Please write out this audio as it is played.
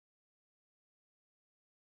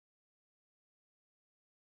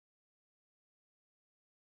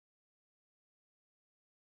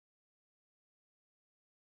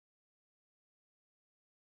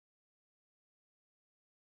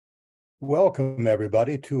Welcome,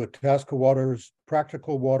 everybody, to Itasca Water's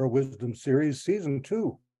Practical Water Wisdom Series, Season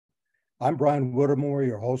 2. I'm Brian Whittemore,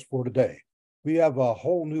 your host for today. We have a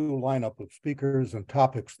whole new lineup of speakers and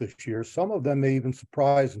topics this year. Some of them may even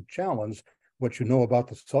surprise and challenge what you know about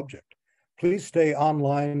the subject. Please stay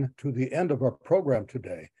online to the end of our program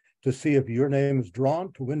today to see if your name is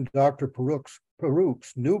drawn to win Dr.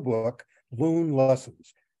 Paruk's new book, Loon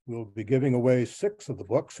Lessons. We'll be giving away 6 of the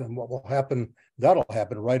books, and that'll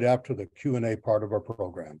happen right after the Q&A part of our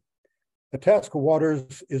program. Itasca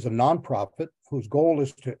Waters is a nonprofit whose goal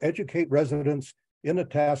is to educate residents in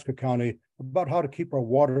Itasca County about how to keep our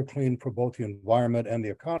water clean for both the environment and the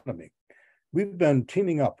economy. We've been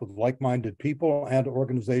teaming up with like-minded people and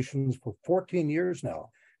organizations for 14 years now,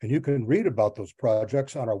 and you can read about those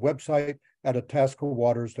projects on our website at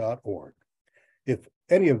itascawaters.org. If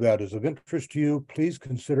any of that is of interest to you, please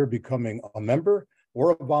consider becoming a member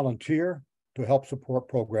or a volunteer to help support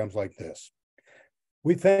programs like this.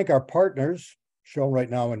 We thank our partners, shown right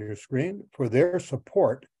now on your screen, for their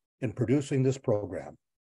support in producing this program.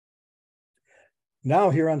 Now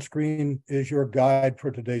here on screen is your guide for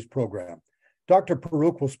today's program. Dr.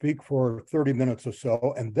 Paruk will speak for 30 minutes or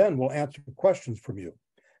so, and then we'll answer questions from you.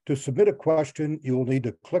 To submit a question, you will need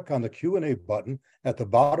to click on the Q&A button at the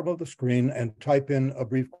bottom of the screen and type in a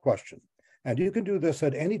brief question. And you can do this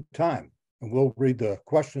at any time, and we'll read the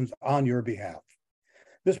questions on your behalf.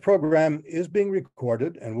 This program is being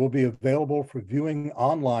recorded and will be available for viewing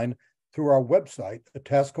online through our website,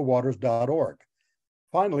 itascawaters.org.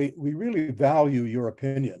 Finally, we really value your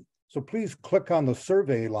opinion. So please click on the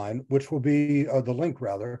survey line, which will be the link,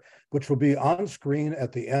 which will be on screen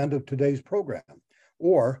at the end of today's program,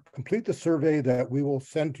 or complete the survey that we will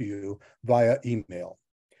send to you via email.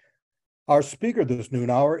 Our speaker this noon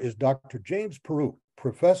hour is Dr. James Paruk,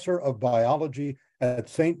 Professor of Biology at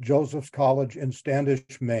St. Joseph's College in Standish,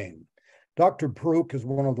 Maine. Dr. Paruk is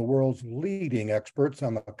one of the world's leading experts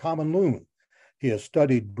on the common loon. He has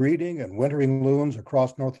studied breeding and wintering loons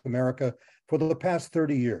across North America for the past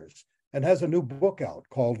 30 years and has a new book out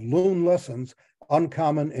called Loon Lessons: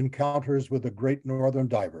 Uncommon Encounters with the Great Northern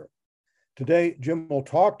Diver. Today, Jim will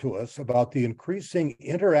talk to us about the increasing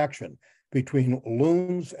interaction between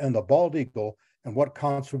loons and the bald eagle and what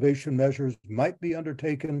conservation measures might be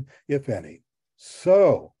undertaken, if any.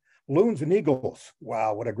 So, loons and eagles.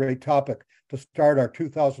 Wow, what a great topic to start our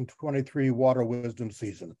 2023 Water Wisdom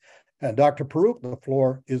season. And Dr. Paruk, the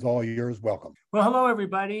floor is all yours. Welcome. Well, hello,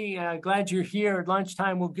 everybody. Glad you're here. At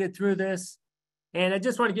lunchtime, we'll get through this. And I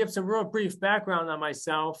just want to give some real brief background on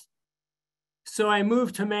myself. So I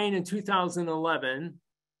moved to Maine in 2011.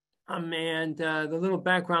 And the little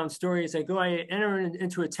background story is I enter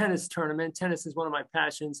into a tennis tournament. Tennis is one of my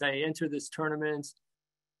passions. I enter this tournament.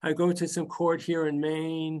 I go to some court here in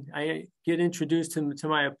Maine. I get introduced to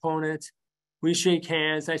my opponent. We shake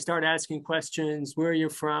hands. I start asking questions. Where are you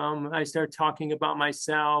from? I start talking about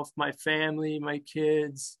myself, my family, my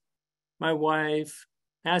kids, my wife,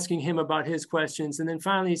 asking him about his questions. And then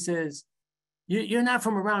finally he says, you're not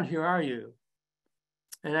from around here, are you?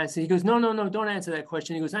 And I say, he goes, no, don't answer that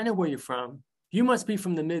question. He goes, I know where you're from. You must be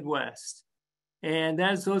from the Midwest. And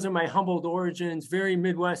those are my humbled origins, very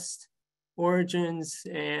Midwest origins,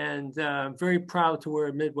 and very proud to wear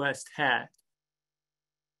a Midwest hat.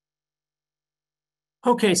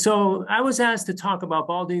 Okay, so I was asked to talk about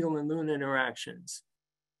bald eagle and loon interactions.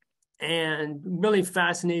 And really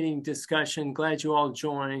fascinating discussion. Glad you all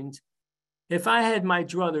joined. If I had my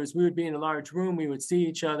druthers, we would be in a large room. We would see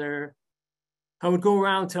each other. I would go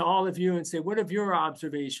around to all of you and say, what are your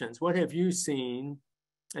observations? What have you seen?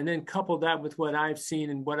 And then couple that with what I've seen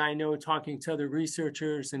and what I know talking to other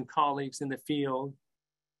researchers and colleagues in the field.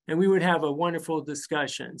 And we would have a wonderful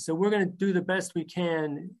discussion. So we're going to do the best we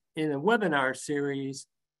can in a webinar series,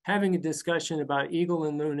 having a discussion about eagle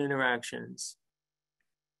and loon interactions.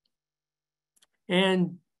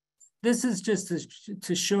 And this is just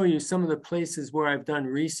to show you some of the places where I've done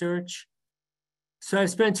research. So I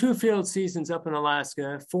spent 2 field seasons up in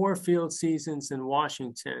Alaska, 4 field seasons in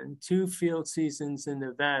Washington, 2 field seasons in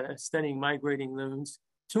Nevada studying migrating loons,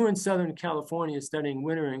 2 in Southern California studying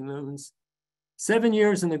wintering loons, 7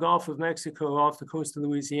 years in the Gulf of Mexico off the coast of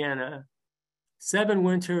Louisiana, 7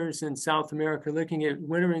 winters in South America looking at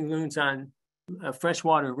wintering loons on a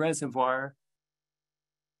freshwater reservoir,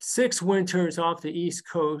 6 winters off the East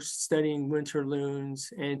Coast studying winter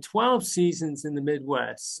loons, and 12 seasons in the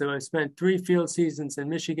Midwest. So I spent 3 field seasons in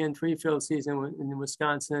Michigan, 3 field seasons in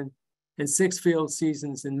Wisconsin, and 6 field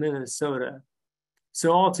seasons in Minnesota.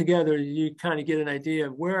 So altogether, you kind of get an idea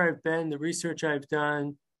of where I've been, the research I've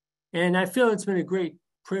done. And I feel it's been a great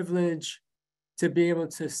privilege to be able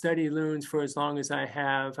to study loons for as long as I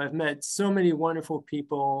have. I've met so many wonderful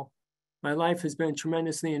people. My life has been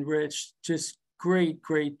tremendously enriched, just great,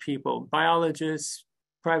 great people, biologists,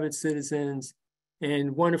 private citizens,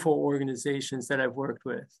 and wonderful organizations that I've worked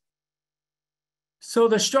with. So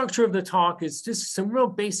the structure of the talk is just some real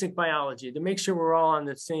basic biology to make sure we're all on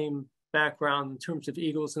the same background in terms of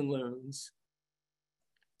eagles and loons.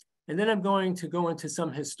 And then I'm going to go into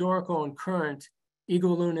some historical and current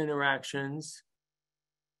eagle-loon interactions.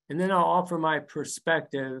 And then I'll offer my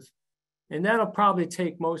perspective. And that'll probably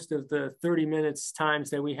take most of the 30 minutes times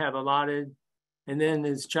that we have allotted. And then,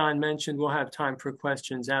 as John mentioned, we'll have time for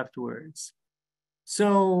questions afterwards.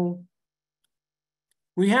 So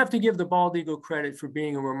we have to give the bald eagle credit for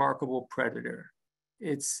being a remarkable predator.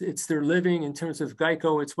 It's their living in terms of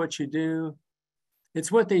Geico. It's what you do.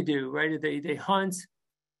 It's what they do, right? They hunt,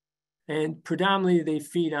 and predominantly they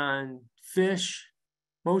feed on fish.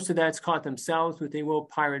 Most of that's caught themselves, but they will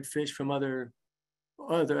pirate fish from other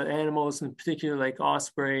animals, in particular like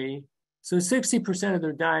osprey. So 60% of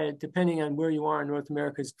their diet, depending on where you are in North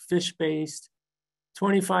America, is fish-based.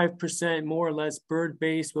 25% more or less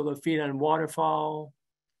bird-based, where they'll feed on waterfowl.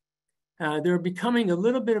 They're becoming a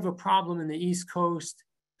little bit of a problem in the East Coast,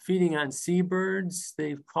 feeding on seabirds.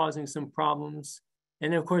 They're causing some problems.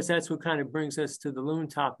 And of course, that's what kind of brings us to the loon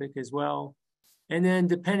topic as well. And then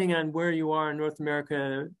depending on where you are in North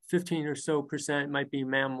America, 15% or so might be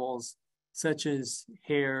mammals, such as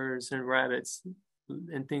hares and rabbits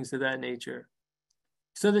and things of that nature.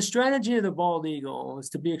 So the strategy of the bald eagle is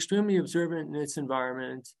to be extremely observant in its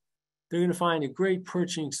environment. They're going to find a great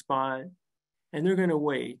perching spot, and they're going to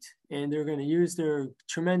wait, and they're going to use their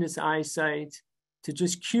tremendous eyesight to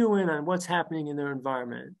just cue in on what's happening in their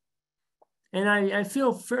environment. And I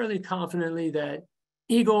feel fairly confidently that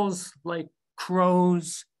eagles, like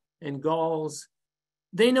crows and gulls,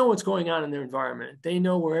 they know what's going on in their environment. They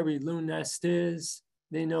know where every loon nest is.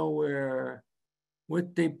 They know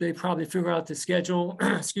what they probably figure out the schedule,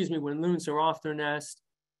 excuse me, when loons are off their nest,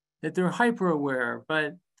 that they're hyper aware.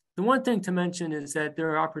 But the one thing to mention is that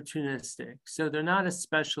they're opportunistic. So they're not a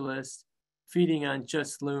specialist feeding on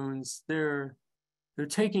just loons. They're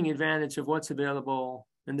taking advantage of what's available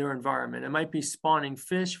in their environment. It might be spawning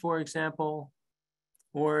fish, for example,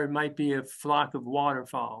 or it might be a flock of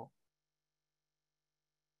waterfowl.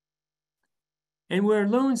 And where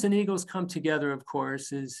loons and eagles come together, of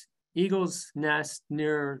course, is eagles nest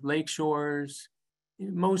near lake shores,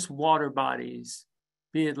 most water bodies,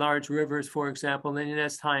 be it large rivers, for example. They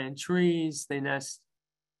nest high in trees. They nest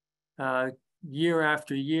year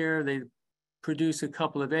after year. They produce a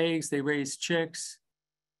couple of eggs. They raise chicks.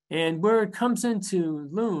 And where it comes into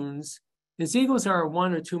loons is eagles are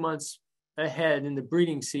 1 or 2 months ahead in the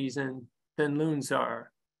breeding season than loons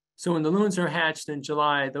are. So when the loons are hatched in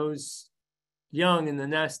July, those young in the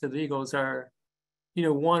nest of eagles are,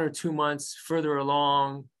 1 or 2 months further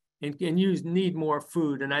along, and you need more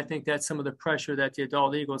food. And I think that's some of the pressure that the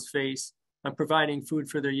adult eagles face on providing food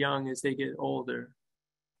for their young as they get older.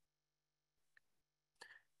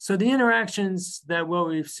 So the interactions that what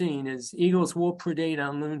we've seen is eagles will predate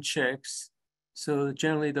on loon chicks. So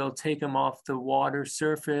generally they'll take them off the water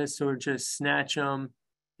surface or just snatch them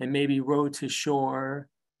and maybe row to shore.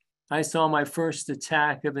 I saw my first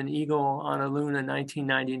attack of an eagle on a loon in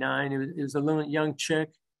 1999. It was a young chick.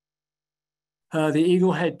 The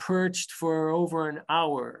eagle had perched for over an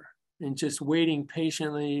hour and just waiting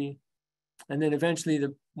patiently. And then eventually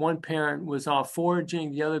the one parent was off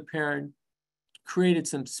foraging. The other parent created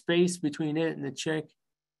some space between it and the chick.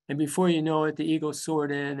 And before you know it, the eagle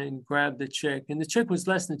soared in and grabbed the chick. And the chick was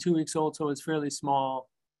less than 2 weeks old, so it was fairly small,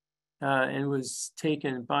 and was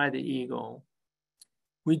taken by the eagle.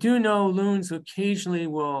 We do know loons occasionally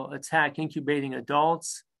will attack incubating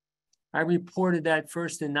adults. I reported that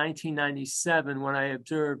first in 1997 when I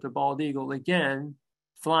observed a bald eagle, again,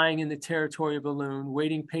 flying in the territory of a loon,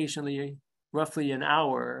 waiting patiently, roughly an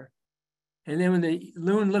hour. And then when the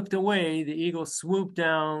loon looked away, the eagle swooped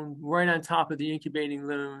down right on top of the incubating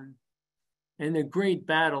loon, and a great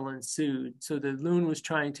battle ensued. So the loon was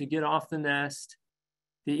trying to get off the nest.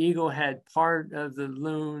 The eagle had part of the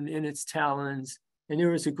loon in its talons, and there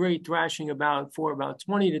was a great thrashing for about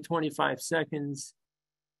 20 to 25 seconds.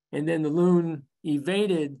 And then the loon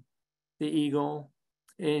evaded the eagle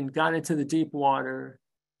and got into the deep water.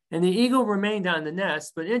 And the eagle remained on the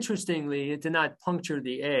nest, but interestingly, it did not puncture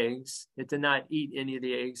the eggs. It did not eat any of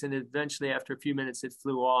the eggs. And eventually, after a few minutes, it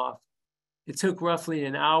flew off. It took roughly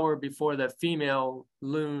an hour before the female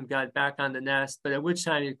loon got back on the nest, but at which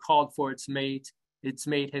time it called for its mate. Its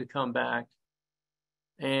mate had come back.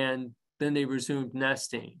 And then they resumed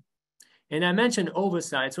nesting. And I mentioned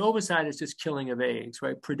ovicide. So ovicide is just killing of eggs,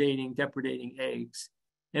 right? Depredating eggs.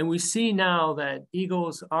 And we see now that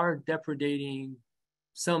eagles are depredating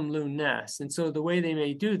some loon nests. And so the way they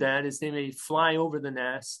may do that is they may fly over the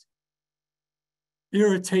nest,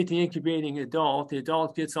 irritate the incubating adult. The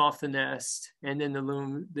adult gets off the nest, and then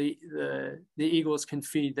the eagles can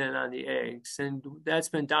feed then on the eggs. And that's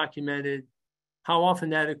been documented. How often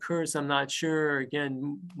that occurs, I'm not sure.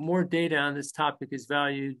 Again, more data on this topic is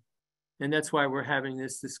valued, and that's why we're having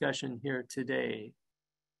this discussion here today.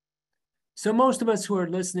 So most of us who are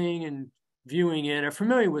listening and viewing it are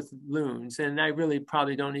familiar with loons, and I really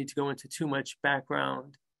probably don't need to go into too much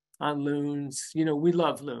background on loons. You know, we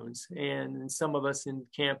love loons, and some of us in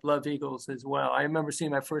camp love eagles as well. I remember seeing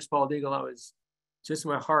my first bald eagle.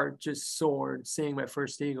 My heart just soared seeing my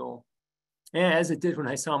first eagle, as it did when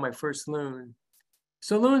I saw my first loon.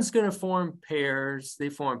 So loons going to form pairs. They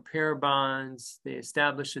form pair bonds. They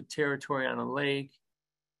establish a territory on a lake,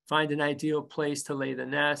 find an ideal place to lay the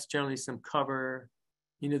nest, generally some cover.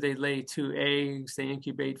 You know, they lay 2 eggs. They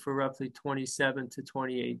incubate for roughly 27 to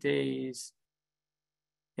 28 days.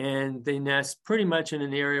 And they nest pretty much in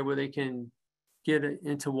an area where they can get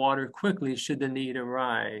into water quickly should the need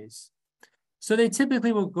arise. So they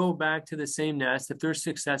typically will go back to the same nest. If they're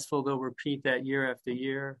successful, they'll repeat that year after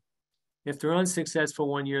year. If they're unsuccessful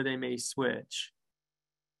one year, they may switch.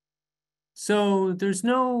 So there's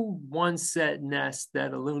no one set nest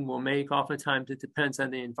that a loon will make. Oftentimes it depends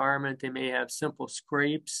on the environment. They may have simple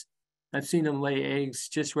scrapes. I've seen them lay eggs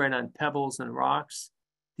just right on pebbles and rocks.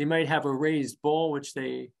 They might have a raised bowl, which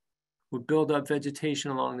they would build up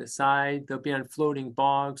vegetation along the side. They'll be on floating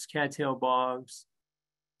bogs, cattail bogs.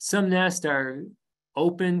 Some nests are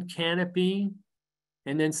open canopy,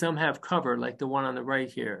 and then some have cover, like the one on the right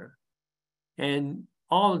here. And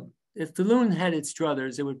if the loon had its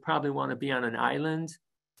druthers, it would probably want to be on an island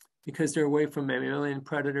because they're away from mammalian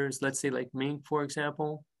predators, let's say like mink, for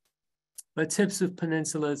example. But tips of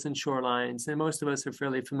peninsulas and shorelines, and most of us are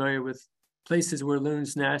fairly familiar with places where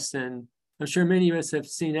loons nest, and I'm sure many of us have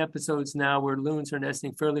seen episodes now where loons are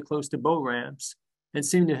nesting fairly close to boat ramps and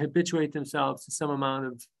seem to habituate themselves to some amount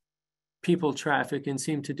of people traffic and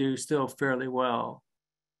seem to do still fairly well.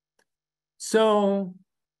 So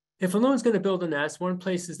if a loon's going to build a nest, one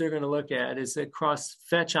places they're going to look at is across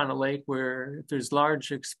fetch on a lake where if there's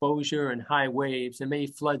large exposure and high waves, it may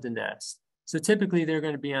flood the nest. So typically they're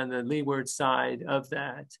going to be on the leeward side of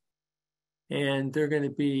that. And they're going to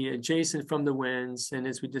be adjacent from the winds. And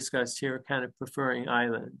as we discussed here, kind of preferring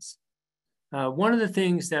islands. One of the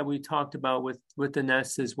things that we talked about with the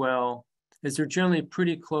nests as well is they're generally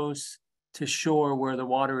pretty close to shore where the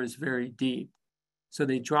water is very deep. So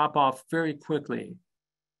they drop off very quickly.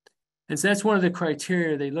 And so that's one of the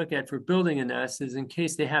criteria they look at for building a nest is in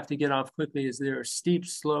case they have to get off quickly, is there a steep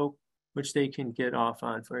slope which they can get off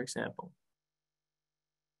on, for example.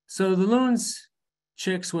 So the loon's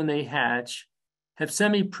chicks, when they hatch, have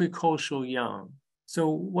semi-precocial young. So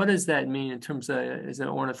what does that mean in terms of, as an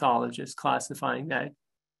ornithologist, classifying that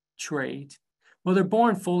trait? Well, they're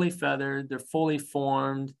born fully feathered, they're fully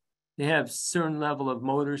formed, they have certain level of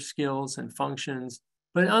motor skills and functions,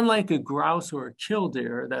 but unlike a grouse or a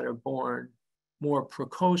killdeer that are born more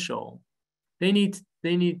precocial, they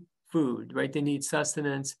need food, right? They need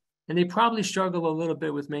sustenance, and they probably struggle a little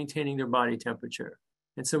bit with maintaining their body temperature.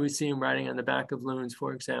 And so we see them riding on the back of loons,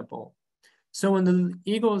 for example. So when the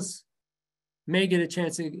eagles may get a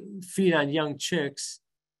chance to feed on young chicks,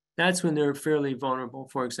 that's when they're fairly vulnerable,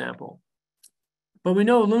 for example. But we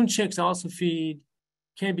know loon chicks also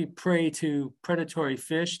can be prey to predatory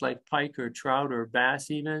fish like pike or trout or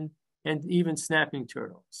bass even, and even snapping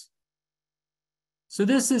turtles. So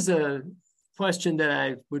this is a question that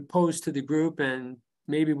I would pose to the group, and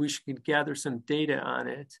maybe we should gather some data on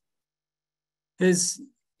it. Is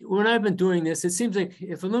when I've been doing this, it seems like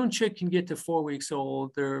if a loon chick can get to 4 weeks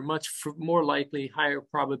old, they're much more likely, higher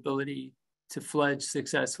probability to fledge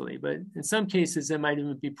successfully. But in some cases, it might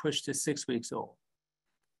even be pushed to 6 weeks old.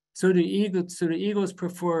 So the eagles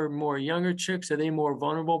prefer more younger chicks? Are they more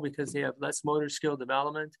vulnerable because they have less motor skill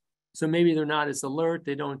development? So maybe they're not as alert,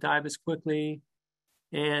 they don't dive as quickly.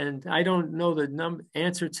 And I don't know the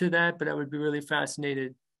answer to that, but I would be really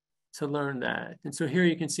fascinated to learn that. And so here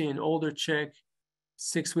you can see an older chick,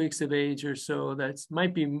 6 weeks of age or so, that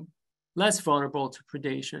might be less vulnerable to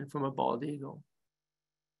predation from a bald eagle.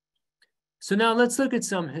 So now let's look at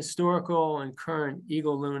some historical and current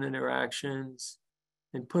eagle-loon interactions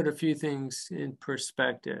and put a few things in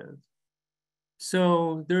perspective.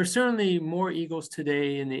 So there are certainly more eagles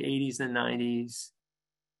today in the 80s and 90s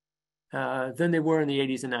than they were in the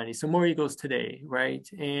 80s and 90s. So more eagles today, right?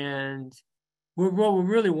 And what we're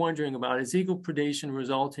really wondering about is eagle predation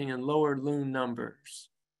resulting in lower loon numbers,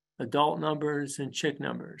 adult numbers and chick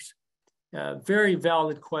numbers. Very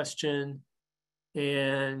valid question,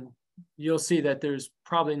 and you'll see that there's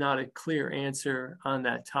probably not a clear answer on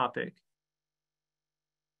that topic.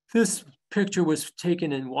 This picture was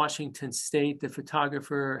taken in Washington State. The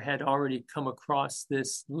photographer had already come across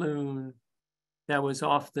this loon that was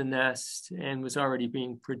off the nest and was already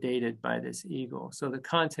being predated by this eagle. So the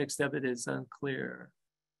context of it is unclear.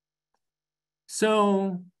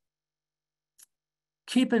 So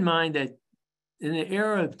keep in mind that in the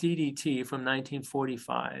era of DDT from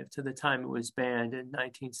 1945 to the time it was banned in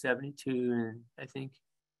 1972 and I think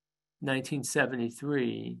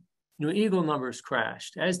 1973, eagle numbers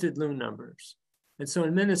crashed, as did loon numbers. And so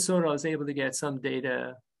in Minnesota, I was able to get some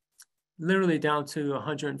data literally down to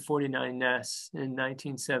 149 nests in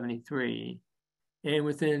 1973. And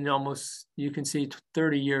within almost, you can see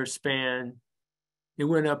 30-year span, it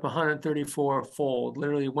went up 134-fold,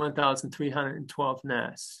 literally 1,312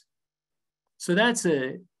 nests. So that's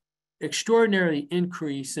an extraordinary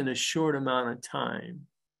increase in a short amount of time.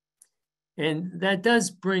 And that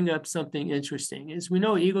does bring up something interesting, is we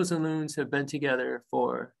know eagles and loons have been together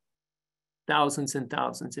for thousands and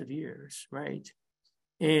thousands of years, right?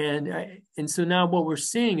 And so now what we're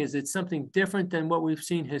seeing is it's something different than what we've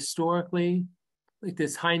seen historically, like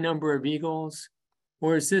this high number of eagles,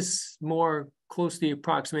 or is this more closely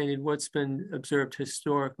approximated what's been observed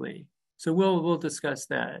historically? So we'll discuss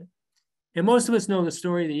that. And most of us know the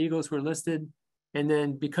story. The eagles were listed, and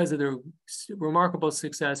then because of their remarkable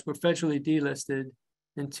success, were federally delisted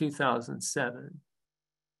in 2007.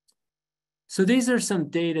 So these are some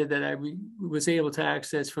data that I was able to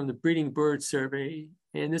access from the Breeding Bird Survey,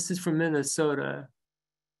 and this is from Minnesota.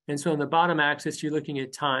 And so on the bottom axis, you're looking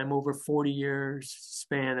at time, over 40 years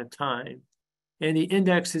span of time. And the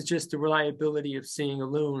index is just the reliability of seeing a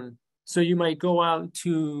loon. So you might go out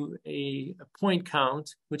to a point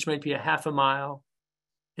count, which might be a half a mile,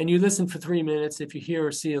 and you listen for 3 minutes. If you hear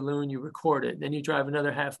or see a loon, you record it. Then you drive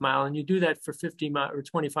another half mile, and you do that for 50 miles or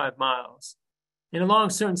 25 miles. And along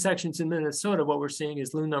certain sections in Minnesota, what we're seeing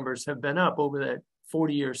is loon numbers have been up over that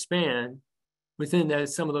 40-year span within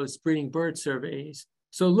some of those breeding bird surveys.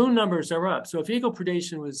 So loon numbers are up. So if eagle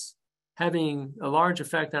predation was having a large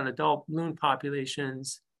effect on adult loon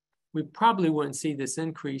populations, we probably wouldn't see this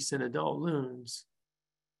increase in adult loons.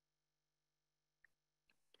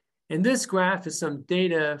 And this graph is some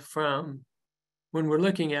data from, when we're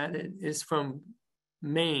looking at it, is from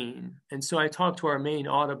Maine. And so I talked to our Maine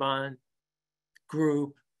Audubon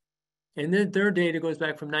group, and then their data goes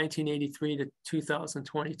back from 1983 to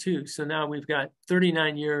 2022. So now we've got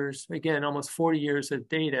 39 years, again, almost 40 years of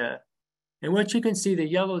data. And what you can see, the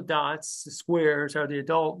yellow dots, the squares, are the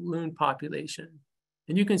adult loon population.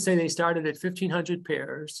 And you can say they started at 1,500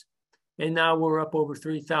 pairs, and now we're up over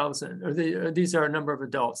 3,000, or these are a number of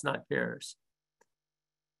adults, not pairs.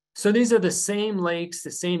 So these are the same lakes,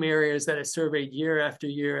 the same areas that I surveyed year after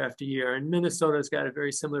year after year. And Minnesota's got a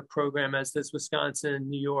very similar program as does Wisconsin,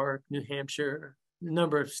 New York, New Hampshire, a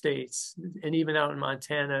number of states, and even out in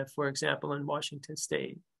Montana, for example, in Washington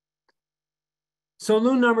State. So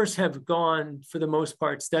loon numbers have gone, for the most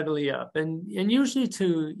part, steadily up. And usually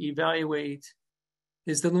to evaluate,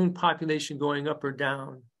 is the loon population going up or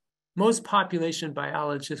down? Most population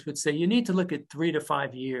biologists would say you need to look at 3 to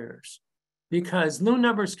 5 years, because loon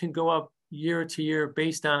numbers can go up year to year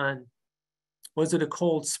based on, was it a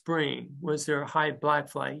cold spring? Was there a high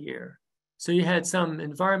blackfly year? So you had some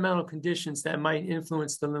environmental conditions that might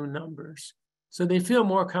influence the loon numbers. So they feel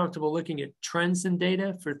more comfortable looking at trends in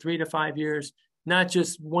data for 3 to 5 years, not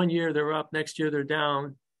just 1 year they're up, next year they're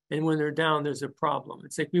down, and when they're down, there's a problem.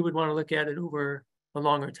 It's like we would want to look at it over a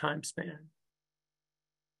longer time span.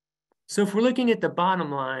 So if we're looking at the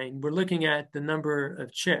bottom line, we're looking at the number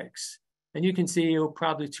of chicks. And you can see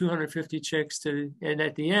probably 250 chicks and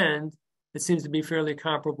at the end, it seems to be fairly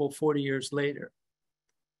comparable 40 years later.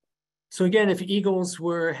 So again, if eagles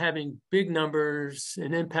were having big numbers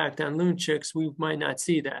and impact on loon chicks, we might not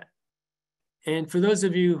see that. And for those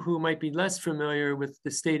of you who might be less familiar with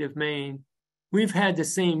the state of Maine, we've had the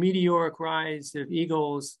same meteoric rise of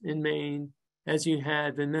eagles in Maine as you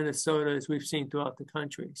have in Minnesota, as we've seen throughout the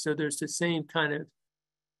country. So there's the same kind of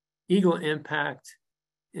eagle impact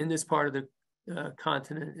in this part of the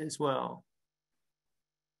continent as well.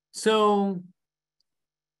 So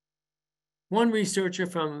one researcher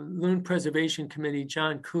from Loon Preservation Committee,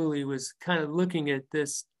 John Cooley, was kind of looking at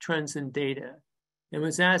this trends in data and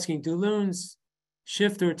was asking, do loons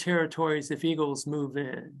shift their territories if eagles move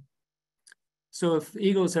in? So if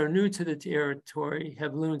eagles are new to the territory,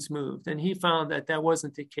 have loons moved? And he found that that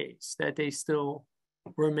wasn't the case, that they still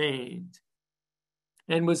remained.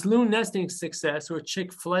 And was loon nesting success or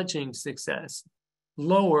chick fledging success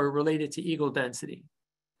lower related to eagle density?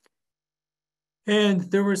 And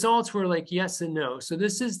the results were like yes and no. So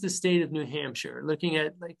this is the state of New Hampshire, looking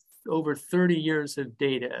at like over 30 years of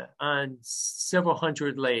data on several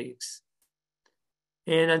hundred lakes.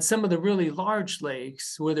 And on some of the really large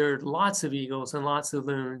lakes where there are lots of eagles and lots of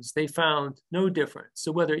loons, they found no difference.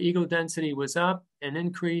 So whether eagle density was up and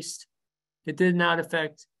increased, it did not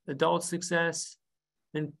affect adult success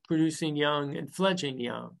in producing young and fledging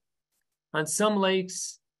young. On some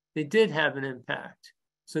lakes, they did have an impact.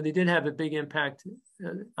 So they did have a big impact,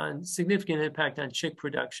 significant impact on chick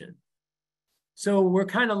production. So we're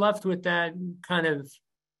kind of left with that kind of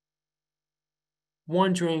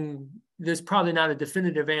wondering, there's probably not a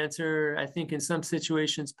definitive answer. I think in some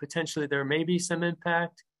situations, potentially there may be some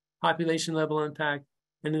impact, population level impact,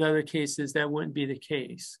 and in other cases, that wouldn't be the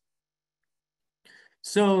case.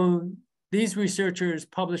 So these researchers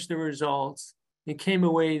published the results and came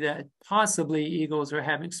away that possibly eagles are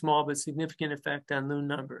having small but significant effect on loon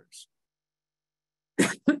numbers.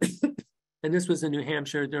 And this was in New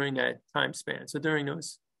Hampshire during that time span, so during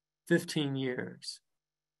those 15 years.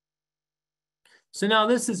 So now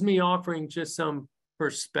this is me offering just some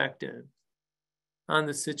perspective on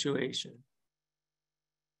the situation.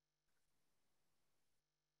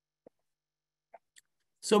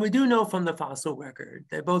 So we do know from the fossil record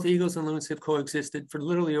that both eagles and loons have coexisted for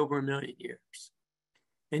literally over 1 million years.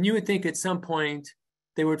 And you would think at some point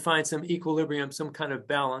they would find some equilibrium, some kind of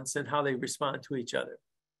balance in how they respond to each other.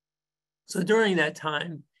 So during that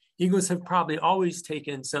time, eagles have probably always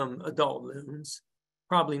taken some adult loons,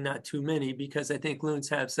 probably not too many, because I think loons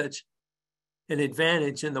have such an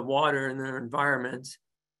advantage in the water and their environment.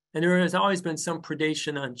 And there has always been some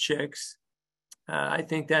predation on chicks. I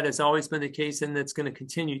think that has always been the case, and that's going to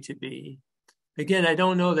continue to be. Again, I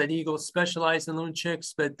don't know that eagles specialize in loon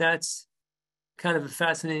chicks, but that's kind of a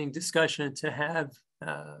fascinating discussion to have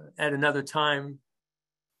at another time.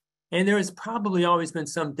 And there has probably always been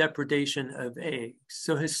some depredation of eggs.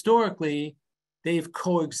 So historically, they've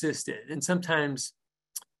coexisted. And sometimes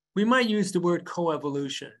we might use the word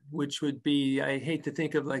coevolution, which would be, I hate to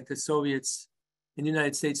think of like the Soviets in the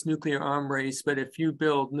United States nuclear arm race, but if you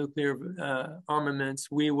build nuclear armaments,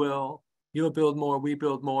 you'll build more, we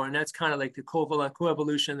build more. And that's kind of like the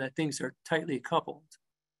coevolution, that things are tightly coupled.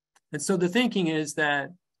 And so the thinking is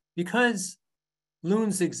that because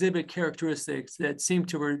loons exhibit characteristics that seem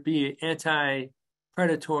to be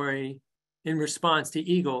anti-predatory in response to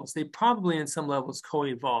eagles, they probably in some levels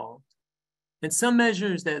co-evolved. And some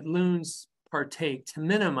measures that loons partake to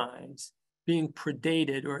minimize being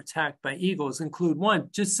predated or attacked by eagles include one,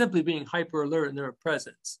 just simply being hyper alert in their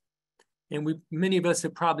presence. And many of us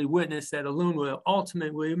have probably witnessed that a loon will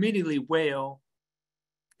immediately wail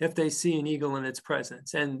if they see an eagle in its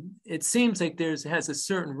presence. And it seems like has a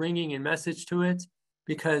certain ringing and message to it,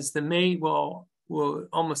 because the mate will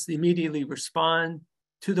almost immediately respond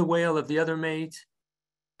to the wail of the other mate.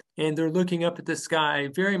 And they're looking up at the sky,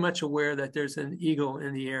 very much aware that there's an eagle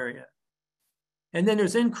in the area. And then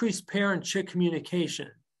there's increased parent-chick communication.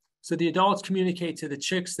 So the adults communicate to the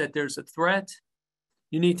chicks that there's a threat.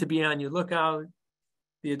 You need to be on your lookout.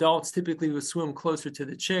 The adults typically will swim closer to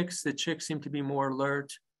the chicks. The chicks seem to be more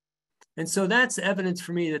alert. And so that's evidence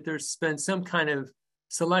for me that there's been some kind of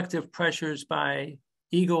selective pressures by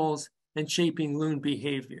eagles and shaping loon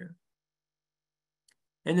behavior.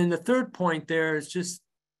 And then the third point there is just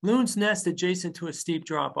loons nest adjacent to a steep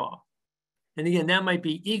drop-off. And again, that might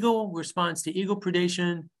be eagle response to eagle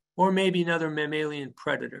predation, or maybe another mammalian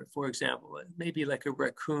predator, for example, maybe like a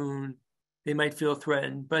raccoon. They might feel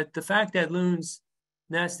threatened. But the fact that loons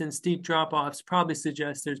nest in steep drop-offs probably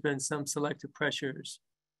suggests there's been some selective pressures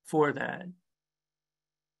for that.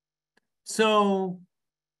 So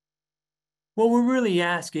what we're really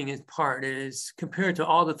asking in part is, compared to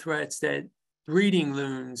all the threats that breeding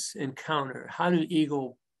loons encounter, how do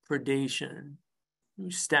eagle predation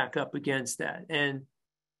stack up against that? And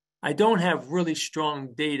I don't have really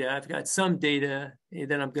strong data. I've got some data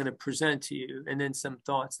that I'm going to present to you, and then some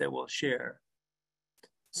thoughts that we'll share.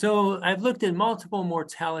 So I've looked at multiple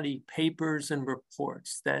mortality papers and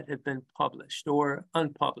reports that have been published or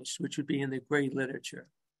unpublished, which would be in the gray literature.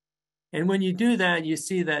 And when you do that, you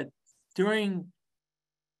see that during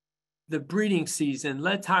the breeding season,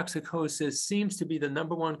 lead toxicosis seems to be the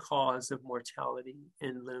 #1 cause of mortality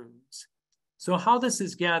in loons. So how this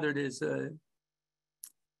is gathered is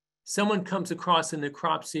someone comes across a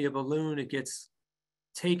necropsy of a loon. It gets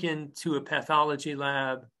taken to a pathology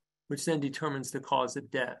lab. which then determines the cause of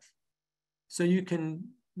death. So you can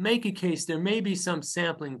make a case there may be some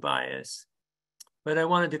sampling bias, but I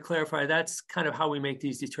wanted to clarify that's kind of how we make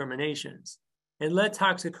these determinations. And lead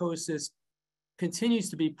toxicosis continues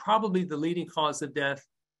to be probably the leading cause of death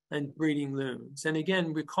in breeding loons. And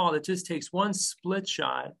again, recall it just takes one split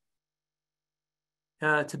shot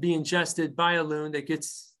to be ingested by a loon that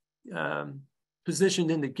gets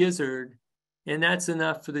positioned in the gizzard, and that's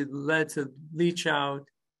enough for the lead to leach out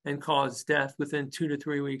and cause death within 2 to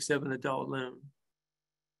 3 weeks of an adult loon.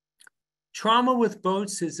 Trauma with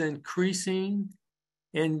boats is increasing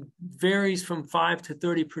and varies from 5 to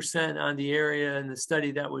 30% on the area in the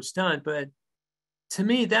study that was done. But to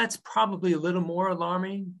me, that's probably a little more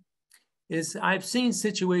alarming. Is I've seen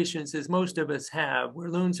situations, as most of us have, where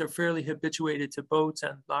loons are fairly habituated to boats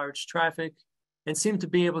on large traffic and seem to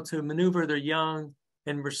be able to maneuver their young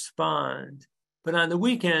and respond. But on the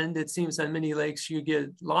weekend, it seems on many lakes, you get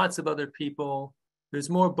lots of other people. There's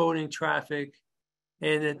more boating traffic.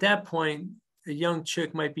 And at that point, a young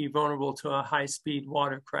chick might be vulnerable to a high-speed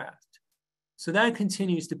watercraft. So that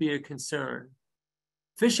continues to be a concern.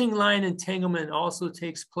 Fishing line entanglement also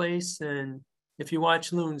takes place. And if you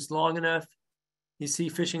watch loons long enough, you see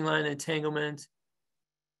fishing line entanglement.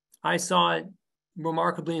 I saw it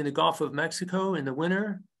remarkably in the Gulf of Mexico in the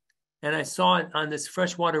winter. And I saw it on this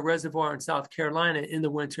freshwater reservoir in South Carolina in the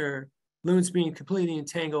winter, loons being completely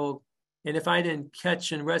entangled. And if I didn't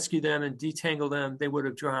catch and rescue them and detangle them, they would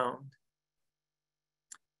have drowned.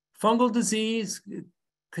 Fungal disease, a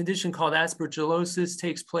condition called aspergillosis,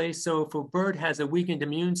 takes place. So if a bird has a weakened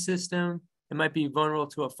immune system, it might be vulnerable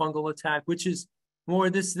to a fungal attack, which is more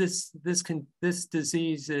this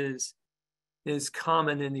disease is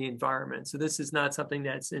common in the environment. So this is not something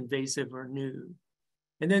that's invasive or new.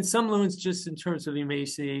 And then some loons, just in terms of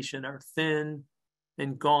emaciation, are thin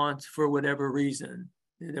and gaunt for whatever reason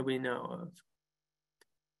that we know of.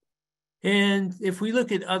 And if we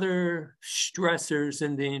look at other stressors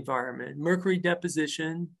in the environment, mercury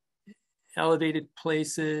deposition, elevated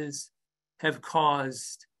places have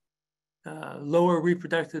caused lower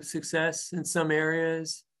reproductive success in some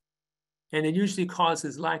areas. And it usually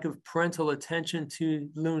causes lack of parental attention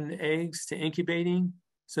to loon eggs, to incubating.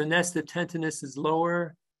 So nest attentiveness is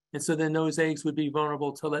lower. And so then those eggs would be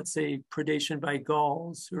vulnerable to, let's say, predation by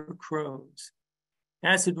gulls or crows.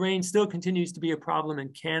 Acid rain still continues to be a problem in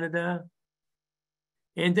Canada.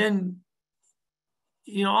 And then,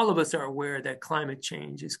 you know, all of us are aware that climate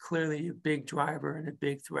change is clearly a big driver and a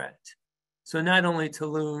big threat. So not only to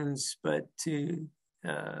loons, but to,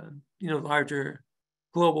 larger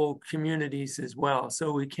global communities as well.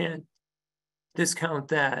 So we can't discount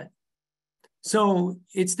that. So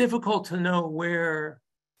it's difficult to know where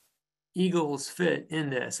eagles fit in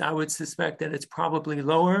this. I would suspect that it's probably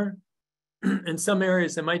lower. In some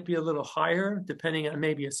areas, it might be a little higher, depending on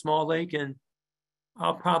maybe a small lake, and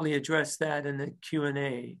I'll probably address that in the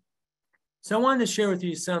Q&A. So I wanted to share with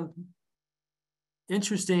you some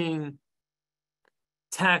interesting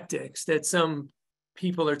tactics that some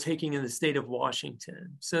people are taking in the state of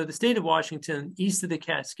Washington. So the state of Washington, east of the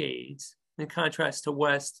Cascades, in contrast to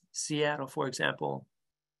West Seattle, for example,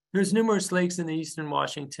 there's numerous lakes in the eastern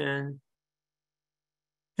Washington.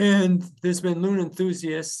 And there's been loon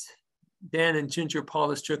enthusiasts, Dan and Ginger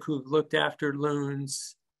Polistruk, who've looked after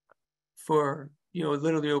loons for,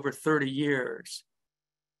 literally over 30 years.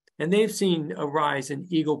 And they've seen a rise in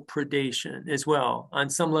eagle predation as well, on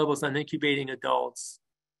some levels on incubating adults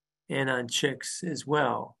and on chicks as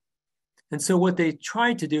well. And so what they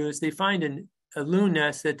try to do is they find a loon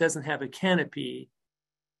nest that doesn't have a canopy.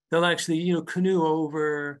 They'll actually, canoe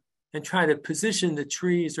over and try to position the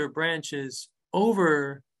trees or branches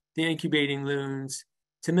over the incubating loons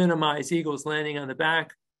to minimize eagles landing on the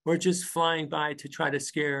back or just flying by to try to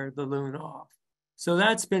scare the loon off. So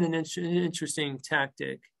that's been an interesting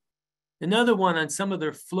tactic. Another one on some of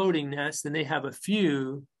their floating nests, and they have a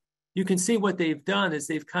few, you can see what they've done is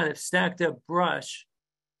they've kind of stacked up brush,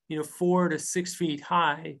 4 to 6 feet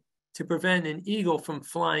high to prevent an eagle from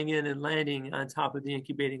flying in and landing on top of the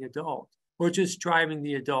incubating adult or just driving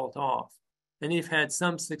the adult off. And they've had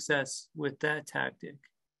some success with that tactic.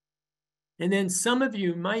 And then some of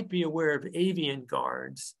you might be aware of avian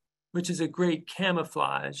guards, which is a great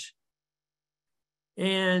camouflage.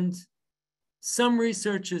 And some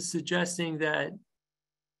research is suggesting that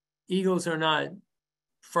eagles are not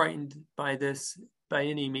frightened by this by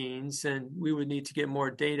any means, and we would need to get more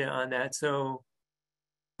data on that. So,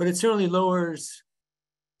 but it certainly lowers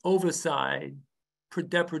ovicide,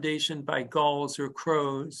 depredation by gulls or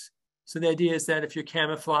crows. So the idea is that if you're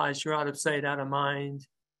camouflaged, you're out of sight, out of mind.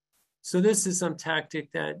 So this is some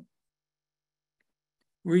tactic that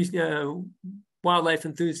wildlife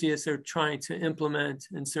enthusiasts are trying to implement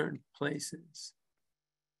in certain places.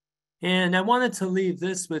 And I wanted to leave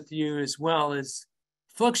this with you as well, as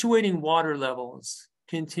fluctuating water levels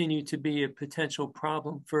continue to be a potential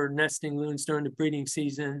problem for nesting loons during the breeding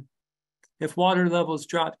season. If water levels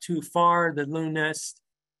drop too far, the loon nest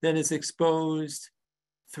then is exposed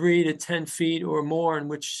 3 to 10 feet or more in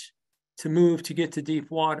which to move to get to deep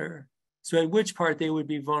water. So at which part they would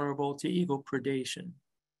be vulnerable to eagle predation.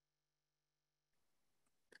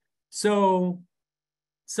 So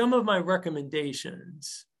some of my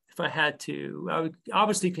recommendations, if I had to, I would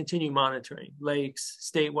obviously continue monitoring lakes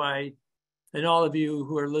statewide, and all of you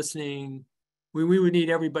who are listening, we would need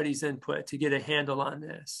everybody's input to get a handle on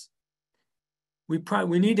this. We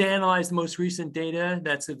need to analyze the most recent data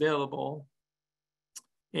that's available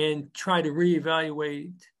and try to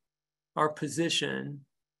reevaluate our position.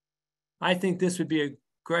 I think this would be a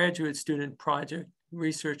graduate student project,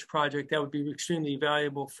 research project that would be extremely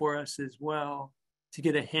valuable for us as well to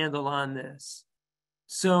get a handle on this.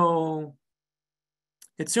 So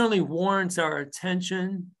it certainly warrants our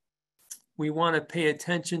attention. We want to pay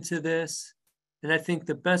attention to this. And I think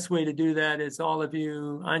the best way to do that is all of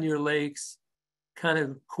you on your lakes kind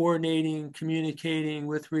of coordinating, communicating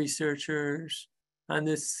with researchers on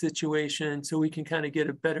this situation so we can kind of get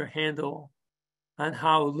a better handle on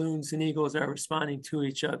how loons and eagles are responding to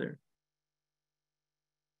each other.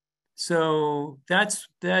 So that's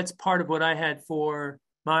part of what I had for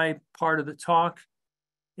my part of the talk,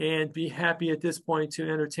 and be happy at this point to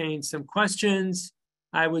entertain some questions.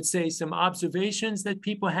 I would say some observations that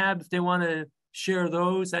people have, if they want to share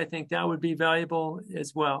those, I think that would be valuable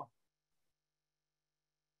as well.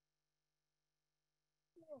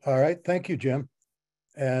 All right, thank you, Jim.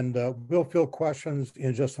 And we'll field questions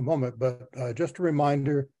in just a moment, but just a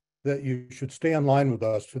reminder that you should stay in line with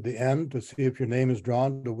us to the end to see if your name is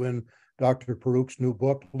drawn to win Dr. Paruk's new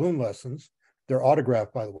book, Loon Lessons. They're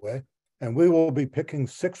autographed, by the way, and we will be picking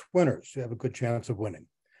 6 winners. You have a good chance of winning.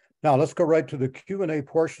 Now, let's go right to the Q&A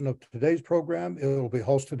portion of today's program. It will be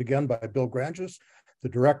hosted again by Bill Granges, the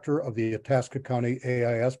director of the Itasca County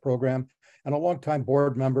AIS program and a longtime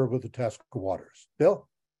board member with Itasca Waters. Bill?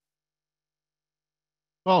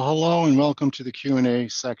 Well, hello and welcome to the Q&A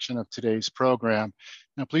section of today's program.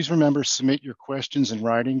 Now, please remember, submit your questions in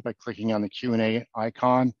writing by clicking on the Q&A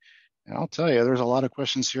icon. And I'll tell you, there's a lot of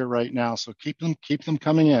questions here right now, so keep them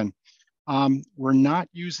coming in. We're not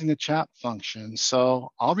using the chat function,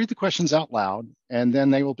 so I'll read the questions out loud, and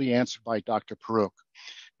then they will be answered by Dr. Paruk.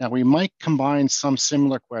 Now, we might combine some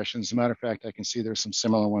similar questions. As a matter of fact, I can see there's some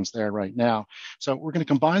similar ones there right now. So we're going to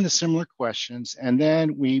combine the similar questions, and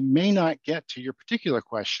then we may not get to your particular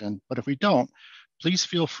question, but if we don't, please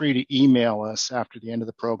feel free to email us after the end of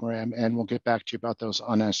the program, and we'll get back to you about those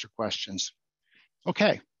unanswered questions.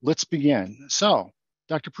 Okay, let's begin. So,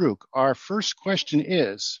 Dr. Paruk, our first question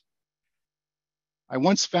is, I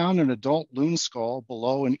once found an adult loon skull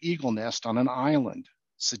below an eagle nest on an island,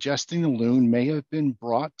 suggesting the loon may have been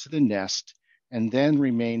brought to the nest and then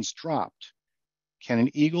remains dropped. Can an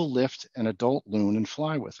eagle lift an adult loon and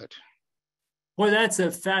fly with it? Well, that's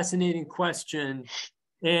a fascinating question.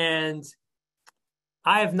 And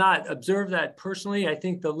I have not observed that personally. I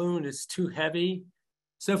think the loon is too heavy.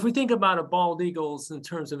 So if we think about a bald eagle in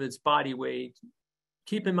terms of its body weight,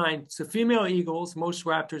 keep in mind, so female eagles, most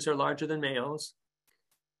raptors are larger than males.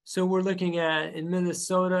 So we're looking at, in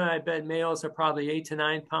Minnesota, I bet males are probably 8 to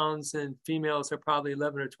 9 pounds and females are probably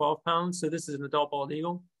 11 or 12 pounds. So this is an adult bald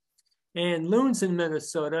eagle. And loons in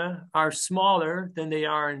Minnesota are smaller than they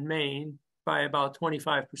are in Maine by about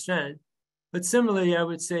 25%. But similarly, I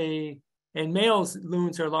would say, and males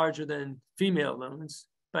loons are larger than female loons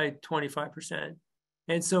by 25%.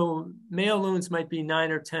 And so male loons might be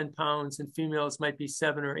 9 or 10 pounds and females might be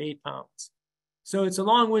 7 or 8 pounds. So it's a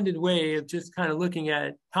long-winded way of just kind of looking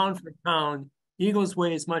at pound for pound, eagles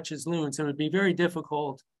weigh as much as loons, and it would be very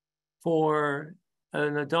difficult for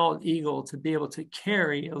an adult eagle to be able to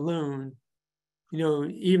carry a loon, you know,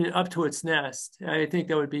 even up to its nest. I think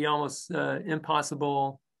that would be almost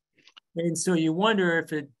impossible. And so you wonder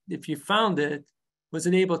if you found it, was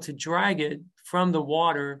it able to drag it from the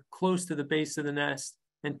water close to the base of the nest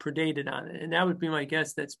and predate it on it? And that would be my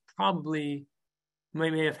guess. That's probably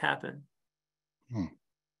may have happened.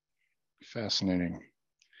 Fascinating.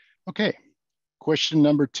 Okay, question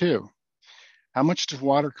number 2. How much does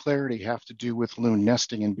water clarity have to do with loon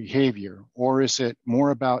nesting and behavior, or is it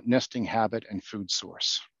more about nesting habit and food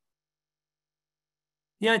source?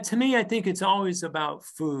 Yeah, to me, I think it's always about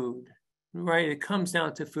food, right? It comes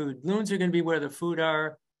down to food. Loons are going to be where the food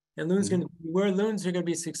are, and loons are going to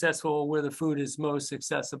be successful where the food is most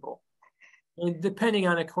accessible. And depending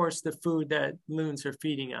on, of course, the food that loons are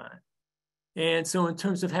feeding on. And so in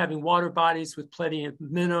terms of having water bodies with plenty of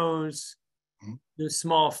minnows, there's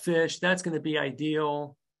small fish, that's going to be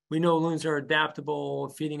ideal. We know loons are adaptable,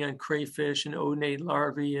 feeding on crayfish and odonate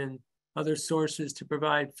larvae and other sources to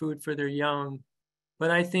provide food for their young.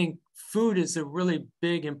 But I think food is a really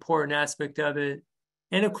big, important aspect of it.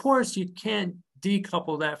 And of course, you can't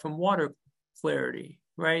decouple that from water clarity,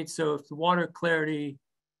 right? So if the water clarity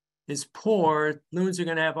is poor, loons are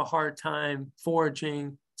going to have a hard time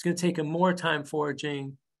foraging. It's going to take them more time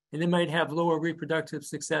foraging, and they might have lower reproductive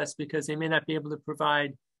success because they may not be able to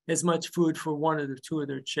provide as much food for one or two of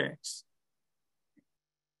their chicks.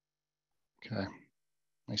 Okay,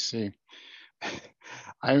 I see.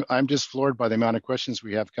 I'm just floored by the amount of questions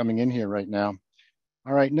we have coming in here right now.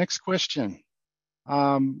 All right, next question.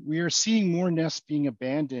 We are seeing more nests being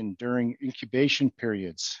abandoned during incubation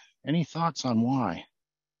periods. Any thoughts on why?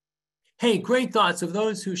 Hey, great thoughts of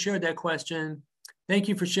those who shared that question. Thank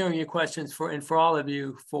you for sharing your questions and for all of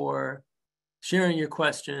you for sharing your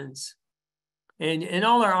questions. And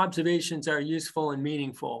all our observations are useful and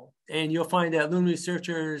meaningful. And you'll find that loon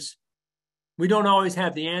researchers, we don't always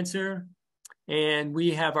have the answer, and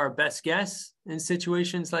we have our best guess in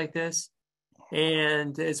situations like this.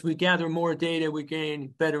 And as we gather more data, we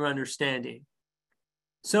gain better understanding.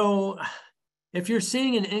 So if you're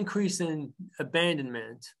seeing an increase in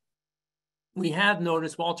abandonment, we have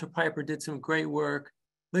noticed Walter Piper did some great work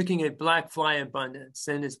looking at black fly abundance.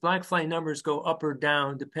 And as black fly numbers go up or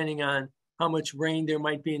down, depending on how much rain there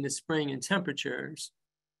might be in the spring and temperatures,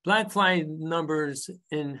 black fly numbers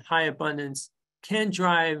in high abundance can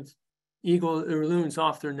drive eagle or loons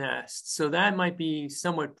off their nests. So that might be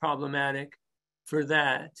somewhat problematic for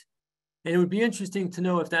that. And it would be interesting to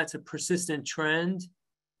know if that's a persistent trend.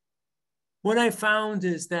 What I found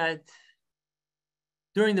is that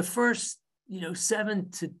during the first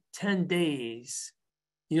 7 to 10 days,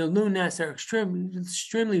 loon nests are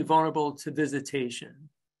extremely vulnerable to visitation.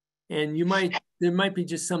 And there might be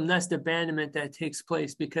just some nest abandonment that takes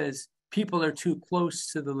place because people are too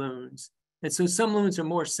close to the loons. And so some loons are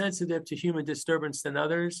more sensitive to human disturbance than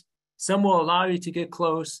others. Some will allow you to get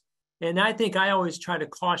close. And I think I always try to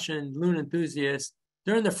caution loon enthusiasts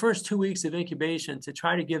during the first 2 weeks of incubation to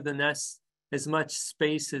try to give the nests as much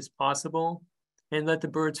space as possible and let the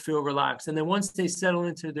birds feel relaxed. And then once they settle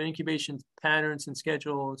into their incubation patterns and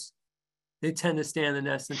schedules, they tend to stay in the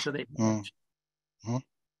nest until they hatch.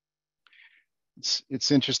 It's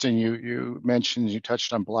interesting. You mentioned, you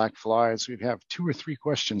touched on black flies. We have 2 or 3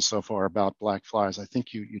 questions so far about black flies. I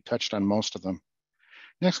think you touched on most of them.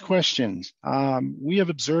 Next questions. We have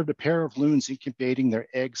observed a pair of loons incubating their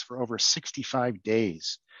eggs for over 65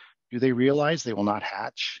 days. Do they realize they will not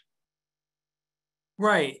hatch?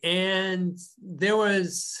 Right. And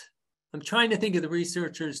I'm trying to think of the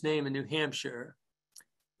researcher's name in New Hampshire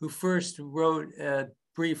who first wrote a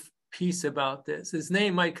brief piece about this. His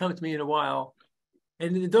name might come to me in a while.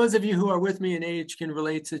 And those of you who are with me in age can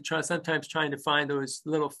relate to sometimes trying to find those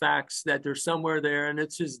little facts that they're somewhere there and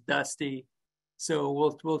it's just dusty. So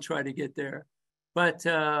we'll try to get there. But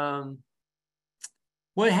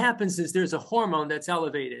what happens is there's a hormone that's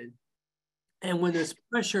elevated. And when there's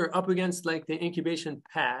pressure up against like the incubation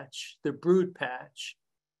patch, the brood patch,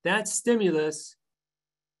 that stimulus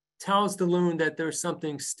tells the loon that there's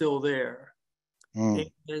something still there.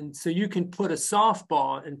 And so you can put a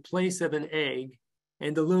softball in place of an egg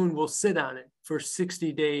and the loon will sit on it for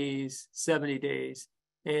 60 days, 70 days.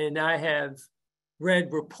 And I have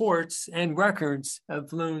read reports and records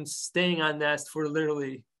of loons staying on nest for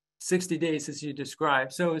literally 60 days as you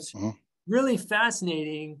described. So it's really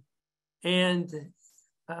fascinating. And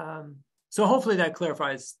so hopefully that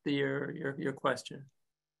clarifies your question.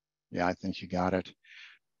 Yeah, I think you got it.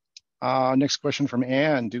 Next question from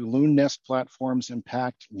Anne. Do loon nest platforms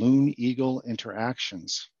impact loon-eagle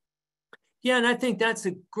interactions? Yeah, and I think that's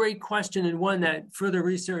a great question and one that further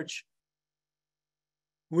research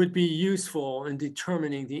would be useful in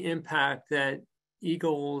determining the impact that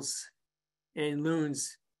eagles and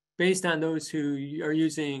loons, based on those who are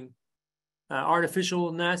using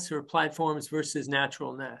artificial nests or platforms versus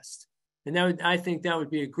natural nests. And I think that would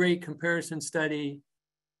be a great comparison study,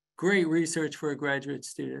 great research for a graduate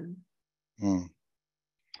student.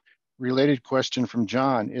 Related question from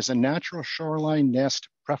John. Is a natural shoreline nest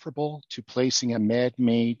preferable to placing a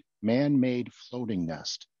man-made floating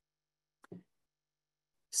nest?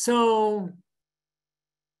 So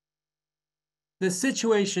the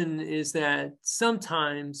situation is that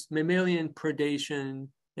sometimes mammalian predation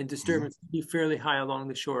and disturbance can be fairly high along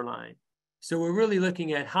the shoreline. So we're really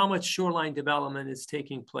looking at how much shoreline development is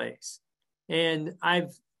taking place. And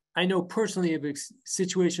I've I know personally of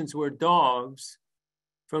situations where dogs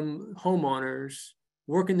from homeowners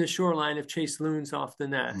working the shoreline have chased loons off the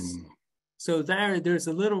nest. So there's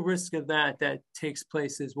a little risk of that takes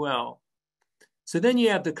place as well. So then you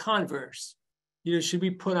have the converse. Should we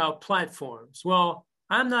put out platforms? Well,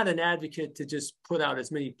 I'm not an advocate to just put out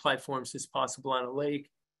as many platforms as possible on a lake.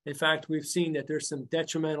 In fact, we've seen that there's some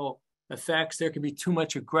detrimental effects. There can be too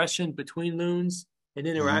much aggression between loons and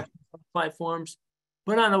interaction on platforms.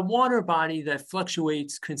 But on a water body that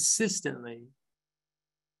fluctuates consistently,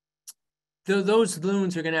 those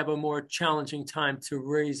loons are going to have a more challenging time to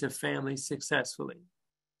raise a family successfully.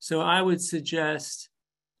 So I would suggest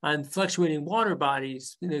on fluctuating water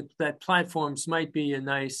bodies, that platforms might be a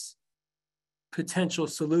nice potential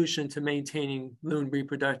solution to maintaining loon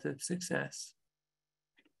reproductive success.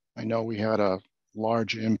 I know we had a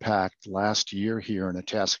large impact last year here in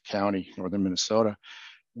Itasca County, northern Minnesota,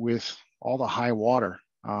 with all the high water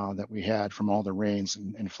that we had from all the rains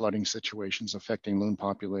and flooding situations affecting loon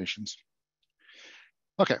populations.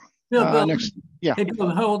 Okay. Bill, next. Yeah. Hey, Bill,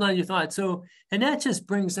 hold on your thought. So, and that just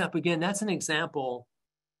brings up, again, that's an example.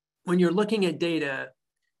 When you're looking at data,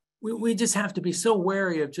 we just have to be so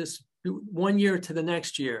wary of just 1 year to the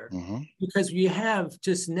next year, because you have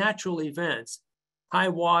just natural events, high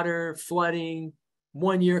water, flooding,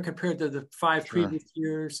 1 year compared to the 5 previous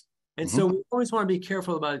years. And so we always want to be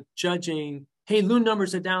careful about judging, hey, loon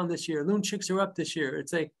numbers are down this year, loon chicks are up this year.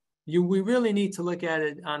 It's like we really need to look at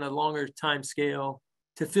it on a longer time scale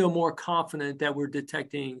to feel more confident that we're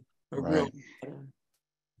detecting a real pattern.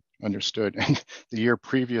 Understood. And the year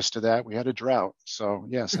previous to that, we had a drought. So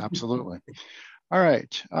yes, absolutely. All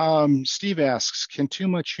right. Steve asks, can too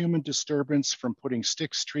much human disturbance from putting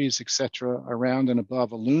sticks, trees, etc. around and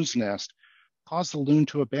above a loon's nest cause the loon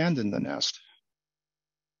to abandon the nest?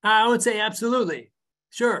 I would say absolutely.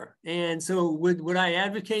 Sure. And so would I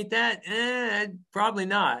advocate that? Probably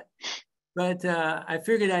not. But I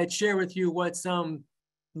figured I'd share with you what some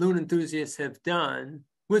loon enthusiasts have done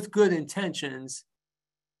with good intentions.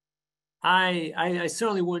 I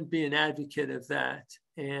certainly wouldn't be an advocate of that.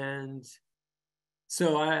 And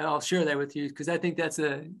so I'll share that with you because I think that's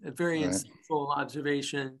a very insightful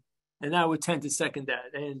observation. And I would tend to second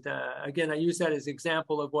that. And again, I use that as an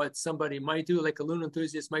example of what somebody might do, like a loon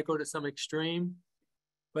enthusiast might go to some extreme,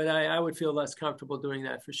 but I would feel less comfortable doing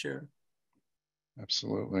that for sure.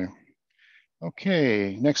 Absolutely.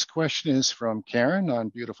 Okay, next question is from Karen on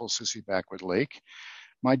beautiful Sissy Backwood Lake.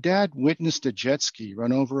 My dad witnessed a jet ski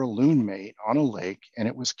run over a loon mate on a lake and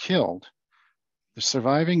it was killed. The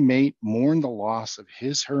surviving mate mourned the loss of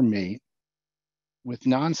her mate with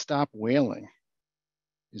nonstop wailing.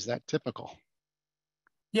 Is that typical?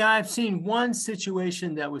 Yeah, I've seen one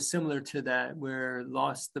situation that was similar to that where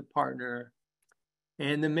lost the partner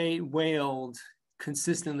and the mate wailed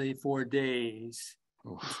consistently for days.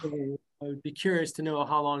 So I would be curious to know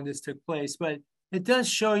how long this took place, but it does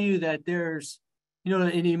show you that there's,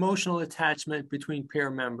 an emotional attachment between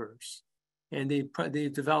pair members. And they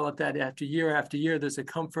develop that after year. There's a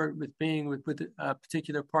comfort with being with a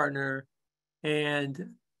particular partner.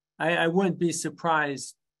 And I wouldn't be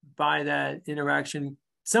surprised by that interaction.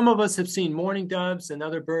 Some of us have seen mourning doves and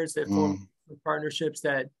other birds that form partnerships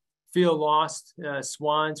that feel lost.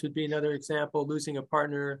 Swans would be another example, losing a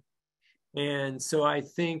partner. And so I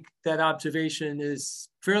think that observation is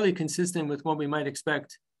fairly consistent with what we might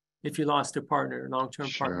expect if you lost a partner, long-term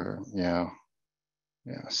partner. Yeah,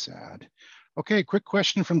 sad. Okay, quick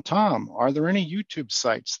question from Tom. Are there any YouTube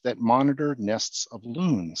sites that monitor nests of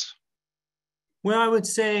loons? Well, I would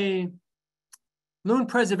say Loon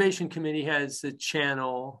Preservation Committee has a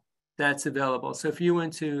channel that's available. So if you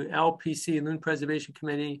went to LPC, Loon Preservation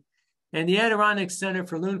Committee, and the Adirondack Center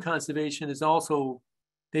for Loon Conservation is also,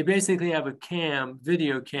 they basically have a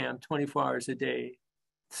video cam 24 hours a day.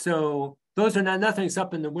 So those are nothing's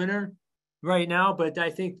up in the winter right now, but I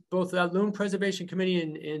think both the Loon Preservation Committee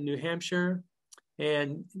in New Hampshire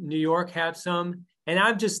and New York have some. And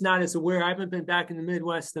I'm just not as aware. I haven't been back in the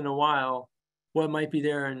Midwest in a while, what might be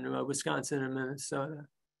there in Wisconsin and Minnesota.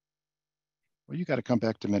 Well, you got to come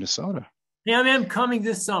back to Minnesota. Yeah, I'm coming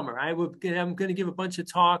this summer. I'm going to give a bunch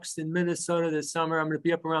of talks in Minnesota this summer. I'm going to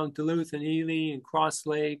be up around Duluth and Ely and Cross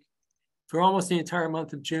Lake for almost the entire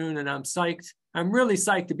month of June, and I'm psyched. I'm really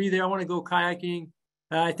psyched to be there. I want to go kayaking.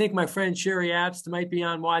 I think my friend Sherry Apst might be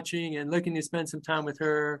on watching and looking to spend some time with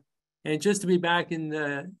her. And just to be back in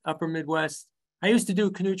the upper Midwest. I used to do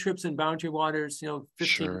canoe trips in Boundary Waters, 15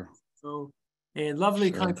 years ago. And lovely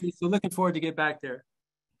country. So looking forward to get back there.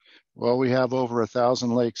 Well, we have over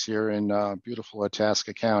 1,000 lakes here in beautiful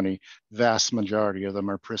Itasca County. Vast majority of them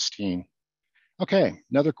are pristine. Okay,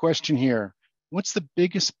 another question here. What's the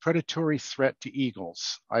biggest predatory threat to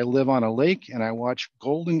eagles? I live on a lake and I watched a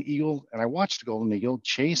golden eagle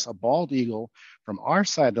chase a bald eagle from our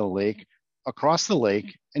side of the lake across the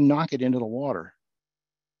lake and knock it into the water.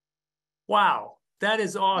 Wow, that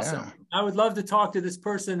is awesome. Yeah. I would love to talk to this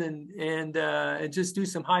person and just do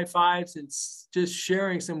some high fives and just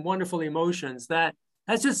sharing some wonderful emotions.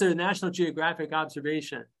 That's just a National Geographic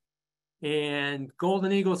observation. And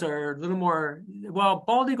golden eagles are a little more, well,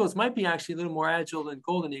 bald eagles might be actually a little more agile than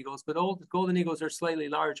golden eagles, but golden eagles are slightly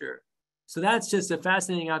larger. So that's just a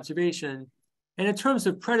fascinating observation. And in terms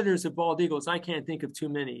of predators of bald eagles, I can't think of too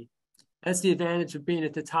many. That's the advantage of being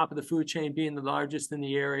at the top of the food chain, being the largest in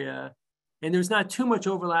the area. And there's not too much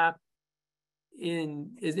overlap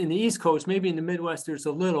in the East Coast. Maybe in the Midwest, there's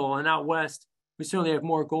a little, and out West, we certainly have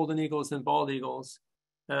more golden eagles than bald eagles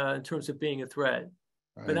in terms of being a threat.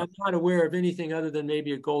 Right. But I'm not aware of anything other than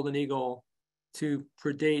maybe a golden eagle to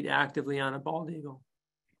predate actively on a bald eagle.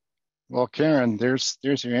 Well, Karen, there's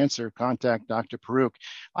your answer. Contact Dr. Paruk.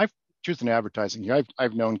 Truth in advertising here.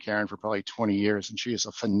 I've known Karen for probably 20 years, and she is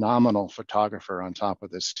a phenomenal photographer on top of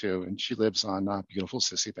this too. And she lives on beautiful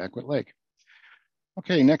Sissy-Beckwith Lake.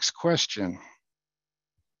 Okay, next question.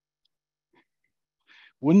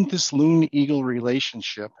 Wouldn't this loon-eagle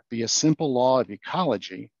relationship be a simple law of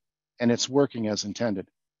ecology, and it's working as intended?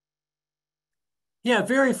 Yeah,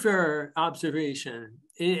 very fair observation.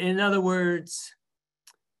 In other words,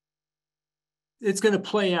 it's going to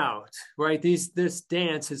play out, right? This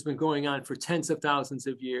dance has been going on for tens of thousands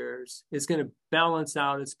of years. It's going to balance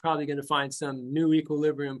out. It's probably going to find some new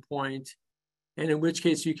equilibrium point. And in which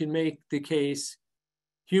case you can make the case,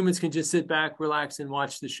 humans can just sit back, relax, and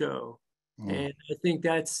watch the show. And I think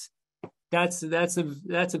that's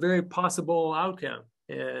a very possible outcome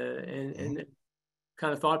and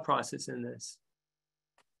kind of thought process in this.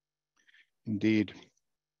 Indeed.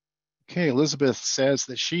 Okay, Elizabeth says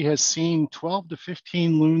that she has seen 12 to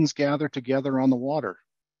 15 loons gather together on the water.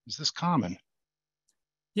 Is this common?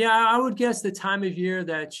 Yeah, I would guess the time of year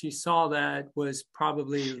that she saw that was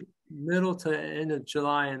probably middle to end of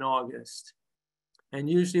July and August. And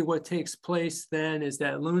usually what takes place then is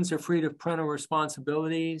that loons are freed of parental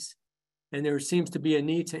responsibilities, and there seems to be a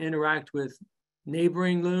need to interact with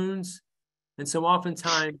neighboring loons. And so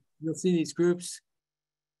oftentimes you'll see these groups,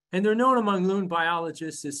 and they're known among loon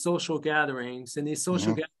biologists as social gatherings. And these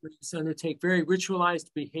social gatherings undertake very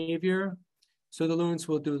ritualized behavior. So the loons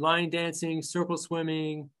will do line dancing, circle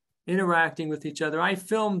swimming, interacting with each other. I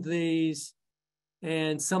filmed these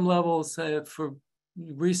and some levels for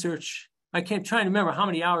research. I kept trying to remember how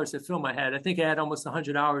many hours of film I had. I think I had almost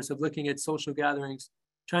 100 hours of looking at social gatherings,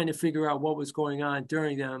 trying to figure out what was going on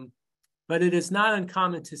during them. But it is not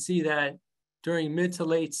uncommon to see that during mid to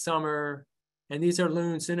late summer, and these are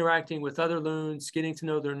loons interacting with other loons, getting to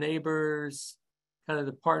know their neighbors, kind of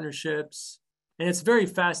the partnerships. And it's a very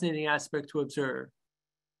fascinating aspect to observe.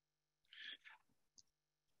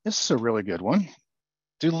 This is a really good one.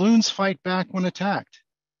 Do loons fight back when attacked?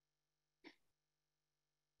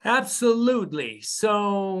 Absolutely.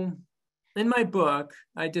 So in my book,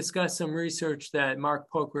 I discuss some research that Mark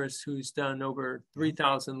Pokris, who's done over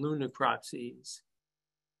 3,000 loon necropsies.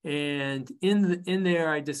 And in there,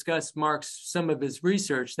 I discussed some of his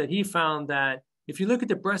research that he found that if you look at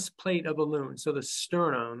the breastplate of a loon, so the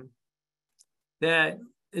sternum, that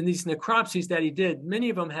in these necropsies that he did, many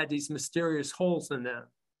of them had these mysterious holes in them.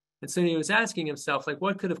 And so he was asking himself, like,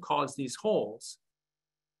 what could have caused these holes?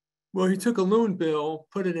 Well, he took a loon bill,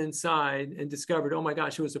 put it inside, and discovered, oh my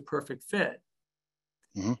gosh, it was a perfect fit.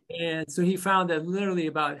 And so he found that literally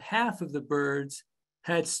about half of the birds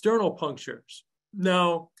had sternal punctures.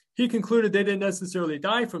 Now, he concluded they didn't necessarily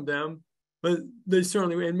die from them, but they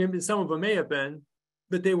certainly, and maybe some of them may have been,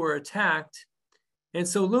 but they were attacked. And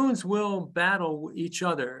so loons will battle each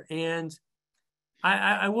other. And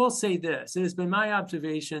I will say this, it has been my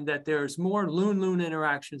observation that there's more loon-loon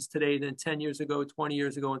interactions today than 10 years ago, 20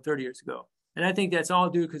 years ago, and 30 years ago. And I think that's all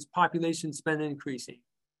due because population's been increasing.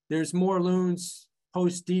 There's more loons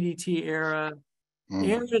post-DDT era.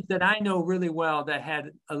 Areas that I know really well that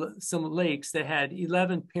had some lakes that had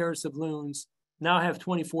 11 pairs of loons now have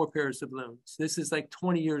 24 pairs of loons. This is like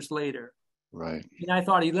 20 years later. Right. And I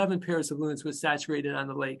thought 11 pairs of loons was saturated on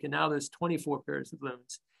the lake, and now there's 24 pairs of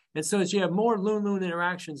loons. And so as you have more loon-loon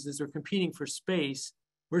interactions as they're competing for space,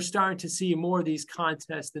 we're starting to see more of these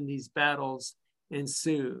contests and these battles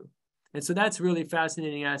ensue. And so that's a really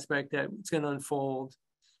fascinating aspect that it's going to unfold,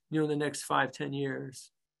 in the next 5-10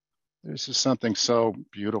 years. This is something so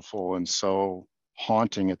beautiful and so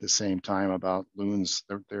haunting at the same time about loons,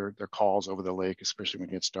 their calls over the lake, especially when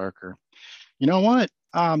it gets darker. You know what?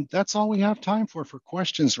 That's all we have time for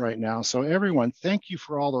questions right now. So everyone, thank you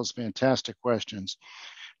for all those fantastic questions.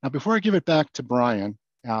 Now, before I give it back to Brian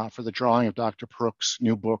for the drawing of Dr. Peruk's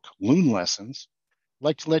new book, Loon Lessons, I'd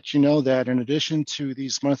like to let you know that in addition to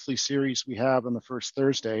these monthly series we have on the first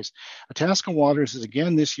Thursdays, Itasca Waters is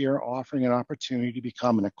again this year offering an opportunity to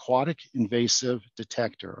become an aquatic invasive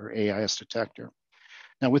detector, or AIS detector.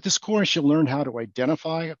 Now, with this course, you'll learn how to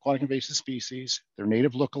identify aquatic invasive species, their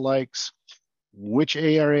native lookalikes, which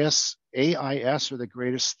AIS are the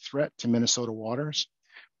greatest threat to Minnesota waters,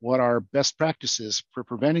 what are best practices for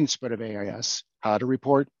preventing the spread of AIS, how to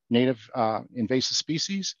report native invasive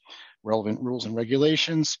species, relevant rules and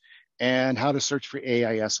regulations, and how to search for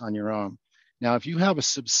AIS on your own. Now, if you have a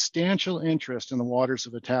substantial interest in the waters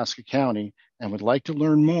of Itasca County and would like to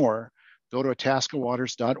learn more, go to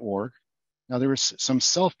itascawaters.org. Now, there is some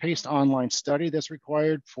self-paced online study that's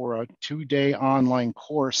required for a 2-day online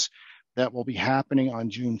course that will be happening on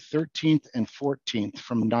June 13th and 14th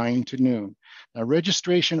from 9 to noon. Now,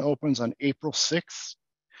 registration opens on April 6th,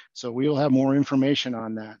 so we will have more information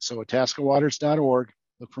on that. So itascawaters.org,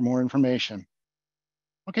 look for more information.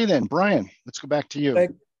 Okay then, Brian, let's go back to you.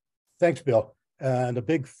 Thanks, Bill. And a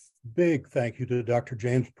big thank you to Dr.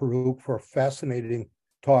 James Peruk for a fascinating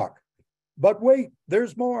talk. But wait,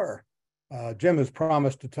 there's more. Jim has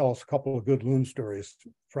promised to tell us a couple of good loon stories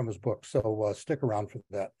from his book, so stick around for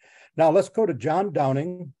that. Now let's go to John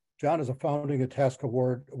Downing. John is a founding Itasca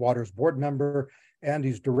Waters board member, and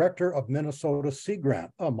he's director of Minnesota Sea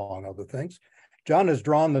Grant, among other things. John has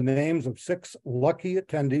drawn the names of 6 lucky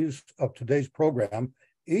attendees of today's program,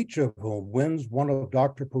 each of whom wins one of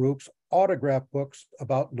Dr. Peruk's autographed books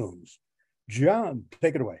about loons. John,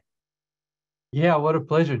 take it away. Yeah, what a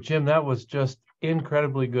pleasure, Jim. That was just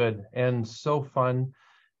incredibly good and so fun.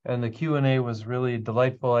 And the Q&A was really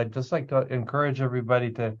delightful. I'd just like to encourage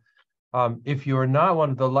everybody to, if you're not one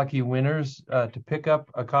of the lucky winners, to pick up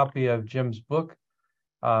a copy of Jim's book.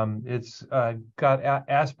 It's got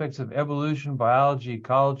aspects of evolution, biology,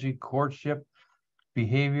 ecology, courtship,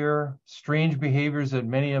 behavior, strange behaviors that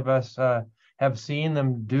many of us have seen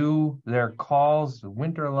them do, their calls,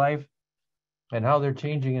 winter life, and how they're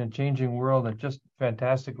changing in a changing world. And just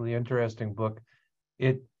fantastically interesting book.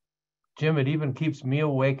 Jim, it even keeps me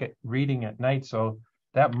awake reading at night, so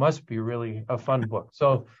that must be really a fun book.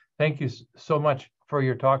 So thank you so much for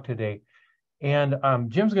your talk today. And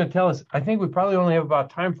Jim's going to tell us, I think we probably only have about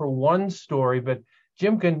time for one story, but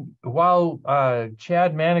Jim can, while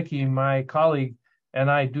Chad Manicky, my colleague, and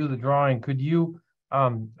I do the drawing, could you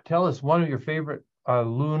tell us one of your favorite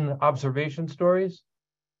loon observation stories?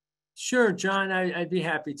 Sure, John, I'd be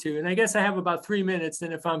happy to. And I guess I have about 3 minutes.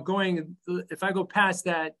 And if I go past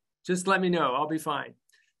that, just let me know. I'll be fine.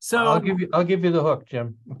 So I'll give you the hook,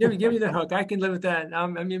 Jim. give me the hook. I can live with that.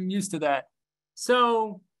 I'm used to that.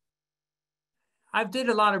 So I did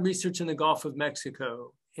a lot of research in the Gulf of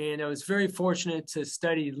Mexico, and I was very fortunate to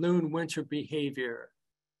study loon winter behavior.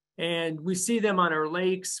 And we see them on our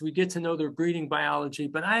lakes. We get to know their breeding biology,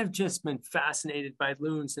 but I have just been fascinated by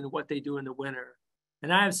loons and what they do in the winter.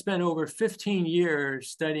 And I have spent over 15 years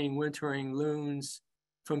studying wintering loons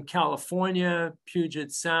from California,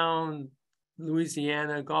 Puget Sound,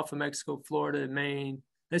 Louisiana, Gulf of Mexico, Florida, Maine.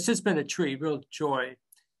 It's just been a treat, real joy.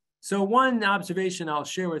 So one observation I'll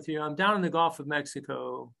share with you, I'm down in the Gulf of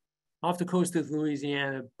Mexico, off the coast of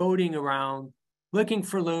Louisiana, boating around, looking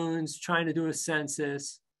for loons, trying to do a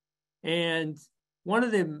census. And one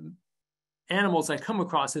of the animals I come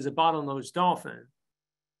across is a bottlenose dolphin.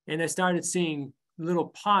 And I started seeing little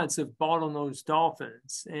pods of bottlenose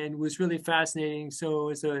dolphins, and it was really fascinating. So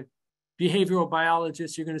as a behavioral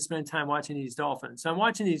biologist, you're going to spend time watching these dolphins. So I'm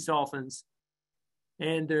watching these dolphins,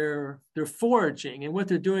 and they're foraging, and what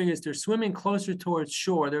they're doing is they're swimming closer towards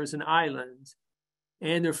shore. There's an island,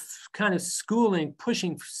 and they're kind of schooling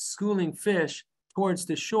fish towards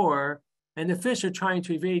the shore, and the fish are trying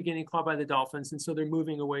to evade getting caught by the dolphins, and so they're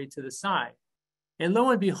moving away to the side. And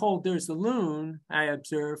lo and behold, there's a loon, I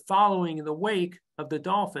observed, following in the wake of the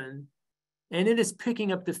dolphin, and it is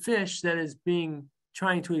picking up the fish that is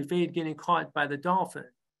trying to evade getting caught by the dolphin.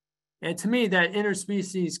 And to me, that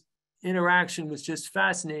interspecies interaction was just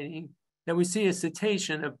fascinating, that we see a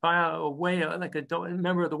cetacean, a whale, like a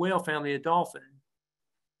member of the whale family, a dolphin.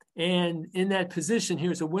 And in that position,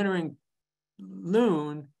 here's a wintering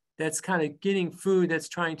loon that's kind of getting food, that's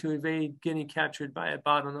trying to evade getting captured by a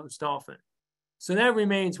bottlenose dolphin. So that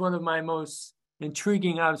remains one of my most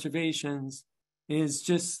intriguing observations, is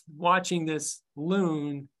just watching this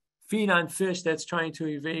loon feed on fish that's trying to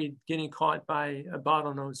evade getting caught by a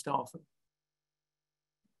bottlenose dolphin.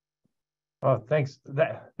 Oh, thanks.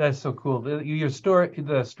 That's so cool.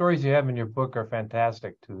 The stories you have in your book are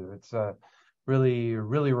fantastic too. It's really,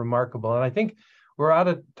 really remarkable. And I think we're out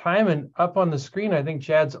of time, and up on the screen, I think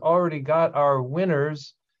Chad's already got our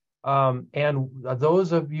winners. And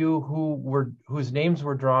those of you whose names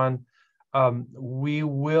were drawn, we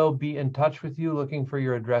will be in touch with you looking for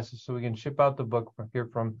your addresses so we can ship out the book here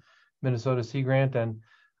from Minnesota Sea Grant. And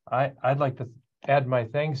I'd like to add my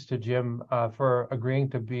thanks to Jim for agreeing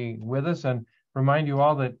to be with us, and remind you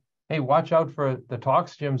all that, hey, watch out for the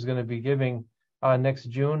talks Jim's going to be giving next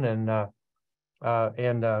June, and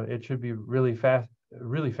it should be really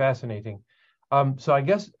fascinating. So I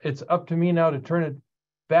guess it's up to me now to turn it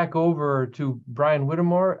back over to Brian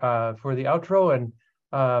Whittemore for the outro,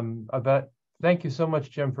 and thank you so much,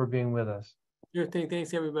 Jim, for being with us. Sure thing.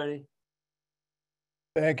 Thanks, everybody.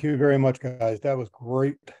 Thank you very much, guys. That was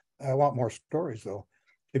great. I want more stories, though.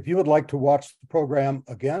 If you would like to watch the program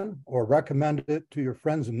again or recommend it to your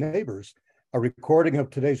friends and neighbors, a recording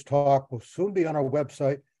of today's talk will soon be on our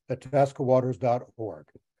website at tabascowaters.org.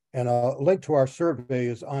 And a link to our survey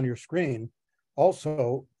is on your screen.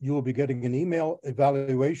 Also, you will be getting an email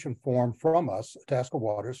evaluation form from us, Tabasco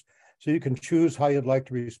Waters, so you can choose how you'd like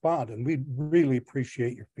to respond. And we really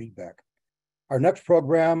appreciate your feedback. Our next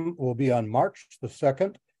program will be on March the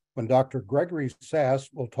 2nd, when Dr. Gregory Sass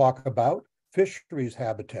will talk about fisheries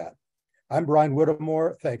habitat. I'm Brian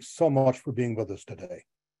Whittemore. Thanks so much for being with us today.